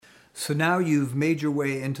So now you've made your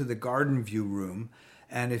way into the garden view room.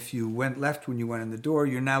 And if you went left when you went in the door,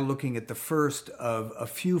 you're now looking at the first of a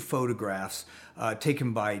few photographs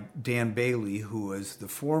taken by Dan Bailey, who was the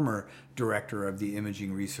former director of the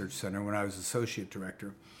Imaging Research Center when I was associate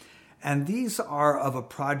director. And these are of a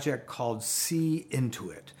project called SEEe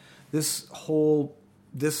Intuit. This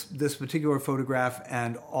particular photograph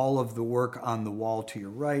and all of the work on the wall to your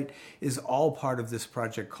right is all part of this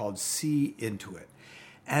project called SEEe Intuit.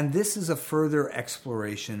 And this is a further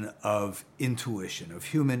exploration of intuition, of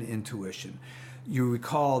human intuition. You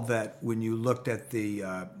recall that when you looked at the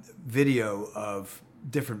video of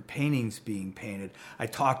different paintings being painted, I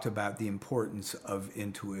talked about the importance of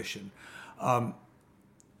intuition.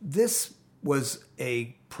 This was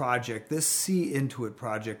a project, this SEEe Intuit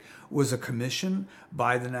project was a commission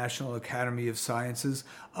by the National Academy of Sciences.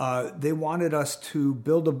 They wanted us to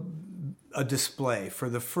build a display for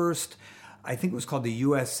the first, I think it was called the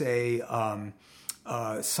USA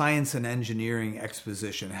Science and Engineering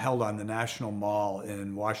Exposition, held on the National Mall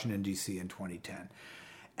in Washington, D.C. in 2010.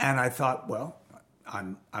 And I thought, well,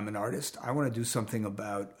 I'm an artist. I want to do something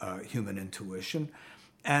about human intuition.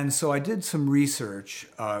 And so I did some research,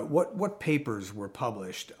 what papers were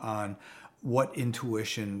published on what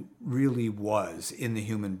intuition really was in the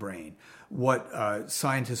human brain, what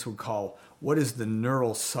scientists would call, what is the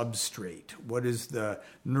neural substrate, what is the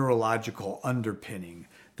neurological underpinning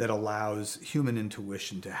that allows human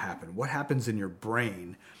intuition to happen, what happens in your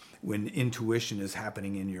brain when intuition is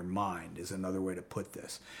happening in your mind, is another way to put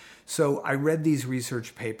this. So I read these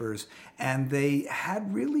research papers, and they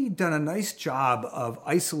had really done a nice job of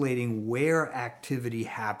isolating where activity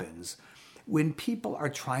happens when people are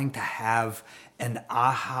trying to have an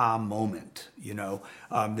aha moment. They're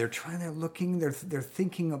they're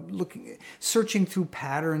thinking of searching through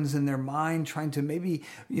patterns in their mind, trying to maybe,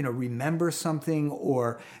 remember something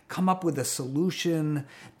or come up with a solution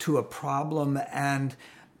to a problem. And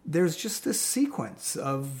there's just this sequence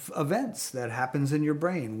of events that happens in your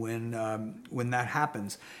brain when that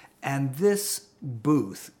happens. And this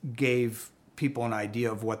booth gave people an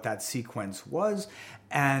idea of what that sequence was,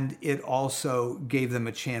 and it also gave them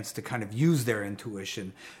a chance to kind of use their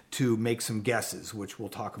intuition to make some guesses, which we'll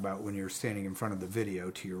talk about when you're standing in front of the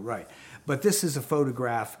video to your right. But this is a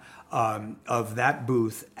photograph of that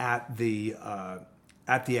booth at the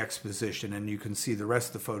exposition, and you can see the rest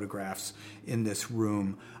of the photographs in this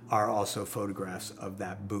room are also photographs of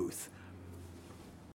that booth.